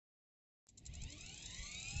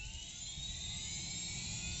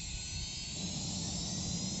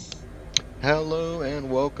Hello and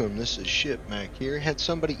welcome. This is ShipMac here. Had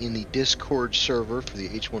somebody in the Discord server for the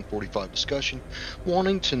H145 discussion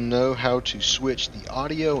wanting to know how to switch the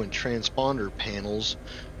audio and transponder panels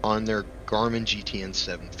on their Garmin GTN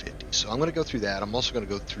 750. So I'm going to go through that. I'm also going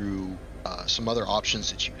to go through some other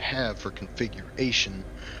options that you have for configuration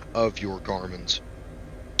of your Garmin's.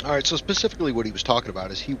 Alright, so specifically what he was talking about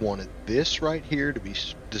is he wanted this right here to be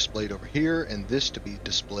displayed over here and this to be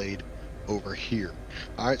displayed over here.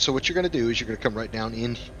 Alright, so what you're going to do is you're going to come right down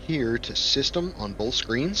in here to System on both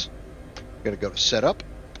screens. You're going to go to Setup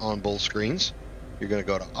on both screens. You're going to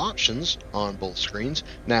go to Options on both screens.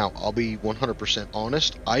 Now, I'll be 100%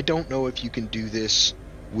 honest. I don't know if you can do this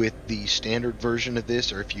with the standard version of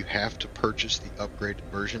this or if you have to purchase the upgraded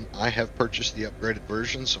version. I have purchased the upgraded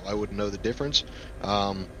version, so I wouldn't know the difference.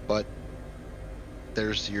 But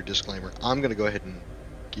there's your disclaimer. I'm going to go ahead and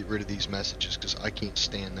get rid of these messages because I can't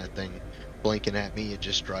stand that thing blinking at me. It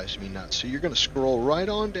just drives me nuts. So you're going to scroll right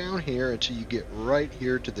on down here until you get right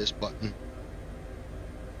here to this button.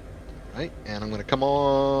 Right, and I'm going to come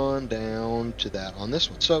on down to that on this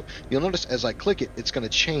one. So you'll notice as I click it, it's going to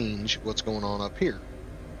change what's going on up here.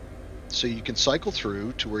 So you can cycle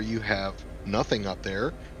through to where you have nothing up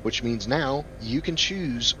there, which means now you can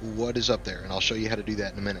choose what is up there, and I'll show you how to do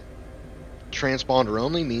that in a minute. Transponder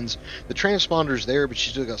only means the transponder is there, but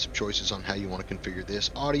you still got some choices on how you want to configure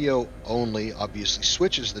this. Audio only obviously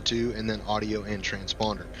switches the two, and then audio and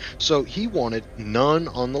transponder. So he wanted none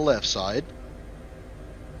on the left side,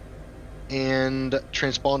 and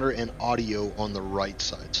transponder and audio on the right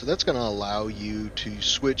side. So that's going to allow you to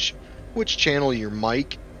switch which channel your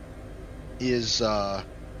mic is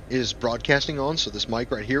broadcasting on. So this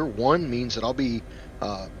mic right here, 1 means that I'll be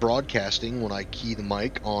broadcasting when I key the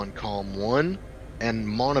mic on COM 1 and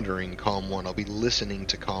monitoring COM 1. I'll be listening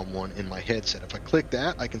to COM 1 in my headset. If I click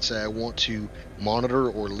that, I can say I want to monitor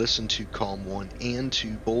or listen to COM 1 and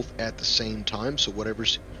 2 both at the same time. So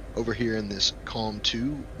whatever's over here in this COM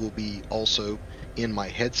 2 will be also in my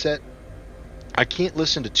headset. I can't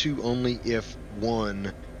listen to 2 only if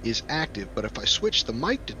 1 is active, but if I switch the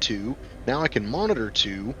mic to 2, now I can monitor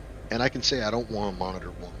 2, and I can say I don't want to monitor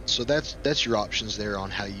 1. So that's your options there on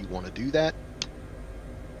how you want to do that.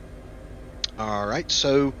 Alright,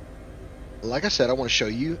 so like I said, I want to show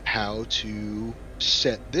you how to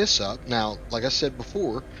set this up. Now, like I said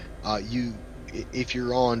before, if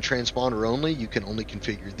you're on transponder only, you can only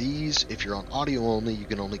configure these. If you're on audio only, you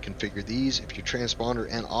can only configure these. If you're transponder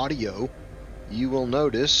and audio, you will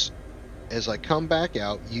notice as I come back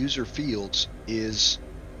out, user fields is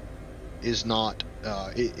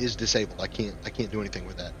disabled. I can't do anything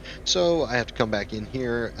with that. So I have to come back in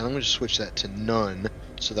here, and I'm going to switch that to none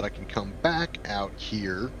so that I can come back out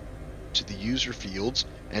here to the user fields.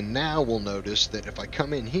 And now we'll notice that if I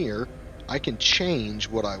come in here, I can change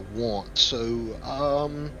what I want. So I'll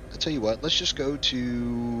tell you what. Let's just go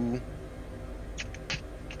to.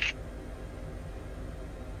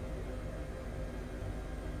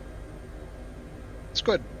 Let's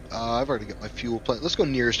go ahead. I've already got my fuel plan. Let's go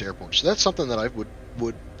nearest airport. So that's something that I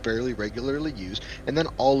would fairly regularly use. And then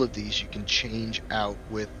all of these you can change out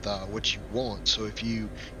with what you want. So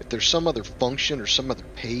if there's some other function or some other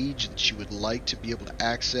page that you would like to be able to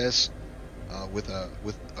access with a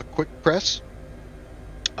quick press,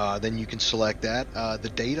 then you can select that. The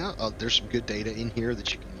data, there's some good data in here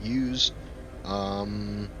that you can use.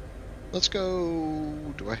 Let's go,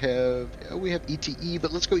 we have ETE,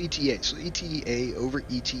 but let's go ETA. So ETA over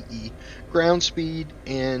ETE, ground speed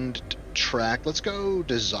and track. Let's go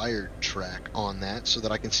desired track on that so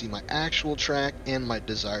that I can see my actual track and my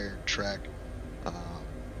desired track.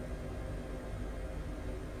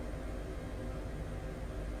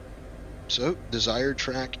 So desired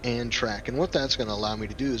track and track. And what that's going to allow me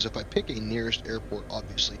to do is if I pick a nearest airport,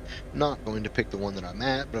 obviously not going to pick the one that I'm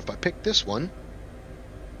at, but if I pick this one,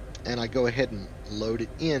 and I go ahead and load it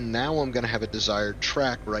in, now I'm going to have a desired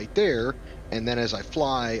track right there, and then as I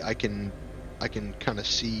fly, I can kind of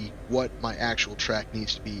see what my actual track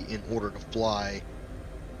needs to be in order to fly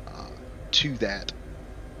to that.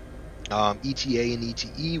 ETA and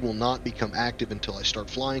ETE will not become active until I start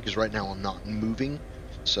flying, because right now I'm not moving,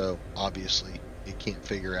 so obviously it can't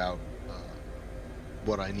figure out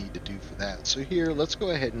what I need to do for that. So here, let's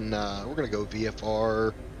go ahead and we're going to go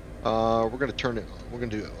VFR. We're going to turn it on. We're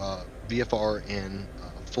going to do VFR in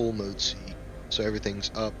full mode C. So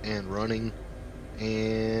everything's up and running.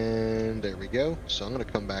 And there we go. So I'm going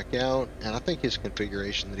to come back out. And I think his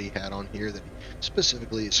configuration that he had on here that he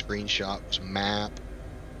specifically his screenshot was map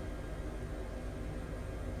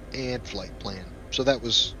and flight plan. So that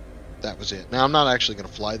was it. Now I'm not actually going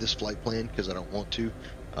to fly this flight plan because I don't want to.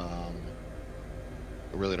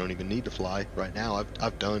 I really don't even need to fly right now.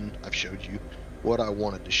 I've showed you what I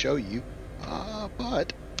wanted to show you,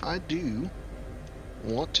 but I do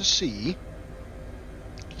want to see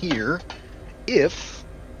here if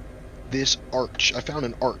this arch, I found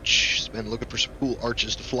an arch. Been looking for some cool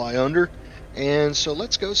arches to fly under, and so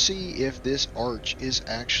let's go see if this arch is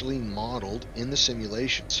actually modeled in the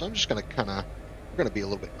simulation. So I'm just gonna we're gonna be a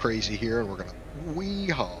little bit crazy here, and we're gonna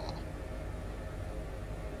wee-haw.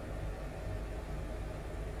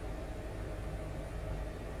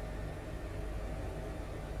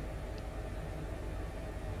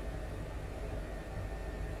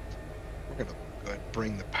 We're gonna go ahead and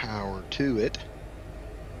bring the power to it,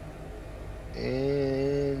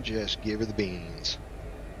 and just give her the beans.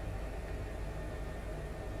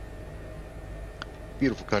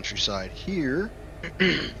 Beautiful countryside here.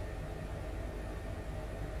 And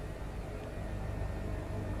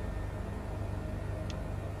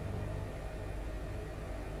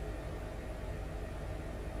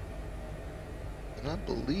I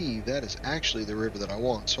believe that is actually the river that I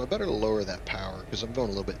want, so I better lower that power because I'm going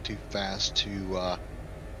a little bit too fast to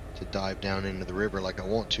dive down into the river like I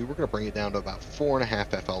want to. We're going to bring it down to about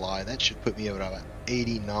 4.5 FLI. That should put me at about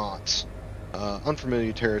 80 knots.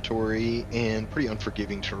 Unfamiliar territory and pretty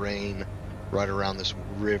unforgiving terrain right around this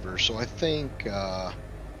river, so I think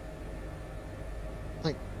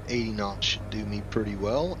 80 knots should do me pretty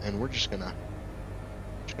well, and we're just gonna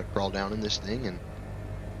crawl down in this thing and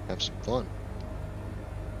have some fun.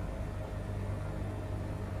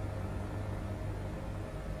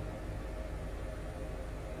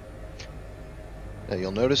 Now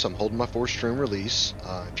you'll notice I'm holding my forced trim release.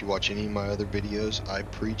 If you watch any of my other videos, I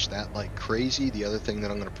preach that like crazy. The other thing that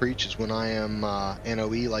I'm going to preach is when I am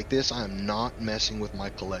NOE like this, I am not messing with my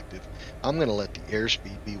collective. I'm going to let the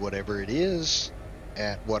airspeed be whatever it is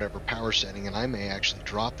at whatever power setting, and I may actually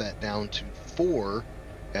drop that down to 4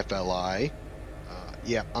 FLI.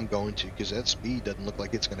 Yeah, I'm going to, because that speed doesn't look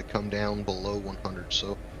like it's going to come down below 100.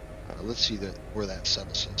 So let's see where that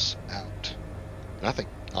settles us out. And I think,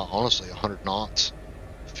 honestly, 100 knots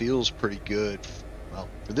feels pretty good. Well,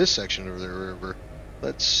 for this section of the river,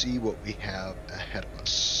 let's see what we have ahead of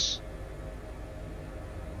us.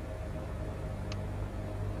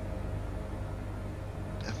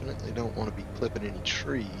 Definitely don't want to be clipping any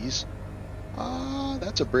trees.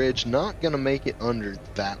 That's a bridge. Not going to make it under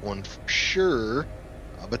that one for sure.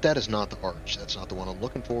 But that is not the arch. That's not the one I'm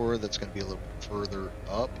looking for. That's going to be a little bit further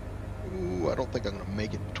up. Ooh, I don't think I'm going to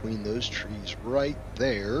make it between those trees right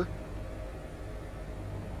there.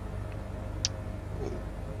 Ooh,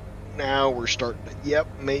 now we're starting to, yep,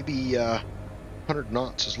 maybe 100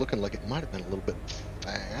 knots is looking like it might have been a little bit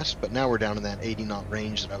fast, but now we're down in that 80 knot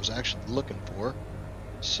range that I was actually looking for.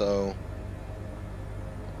 So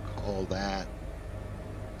I'll call that,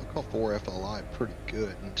 I'll call 4 FLI pretty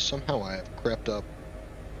good, and somehow I have crept up.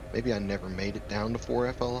 Maybe I never made it down to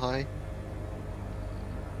 4 FLI.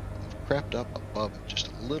 I've crept up above it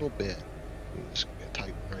just a little bit. Ooh, this is going to be a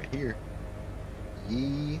tight one right here.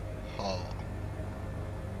 Yee-haw.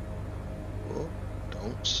 Oh,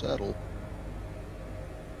 don't settle.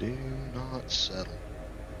 Do not settle.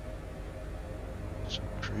 Just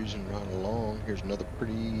cruising right along. Here's another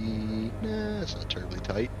pretty... Nah, it's not terribly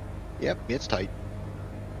tight. Yep, it's tight.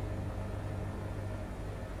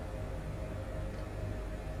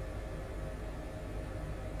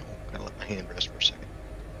 Gotta let my hand rest for a second.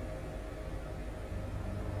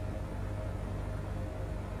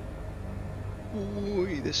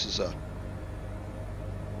 Ooh, this is a...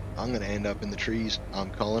 I'm gonna end up in the trees.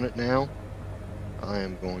 I'm calling it now. I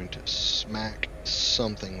am going to smack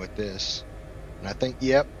something with this. And I think,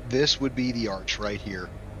 yep, this would be the arch right here.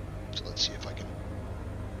 So let's see if I can...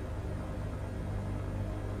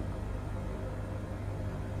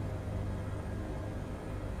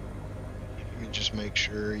 Let me just make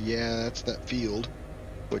sure. Yeah, that's that field.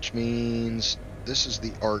 Which means this is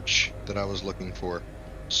the arch that I was looking for.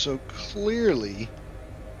 So clearly,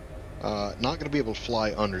 not going to be able to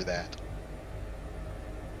fly under that.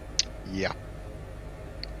 Yeah.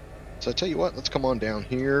 So I tell you what, let's come on down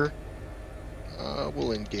here.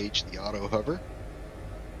 We'll engage the auto hover.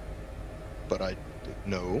 But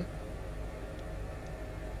no.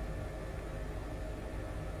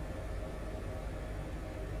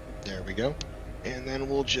 There we go. And then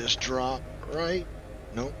we'll just drop right,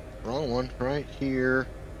 nope, wrong one, right here.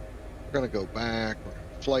 We're going to go back, we're going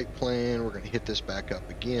to flight plan, we're going to hit this back up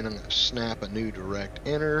again. I'm going to snap a new direct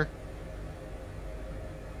enter.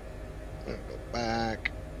 I'm going to go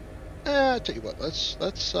back. I tell you what, let's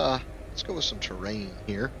go with some terrain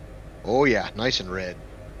here. Oh yeah, nice and red.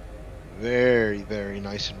 Very, very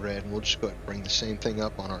nice and red. And we'll just go ahead and bring the same thing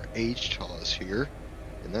up on our HPG here.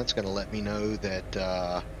 and that's going to let me know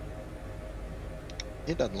that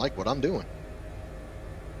it doesn't like what I'm doing.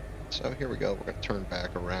 So here we go. We're going to turn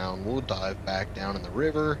back around. We'll dive back down in the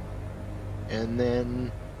river, and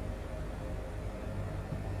then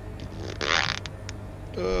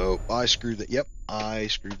oh, I screwed that. Yep, I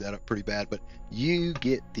screwed that up pretty bad, but you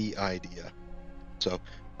get the idea. So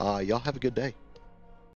y'all have a good day.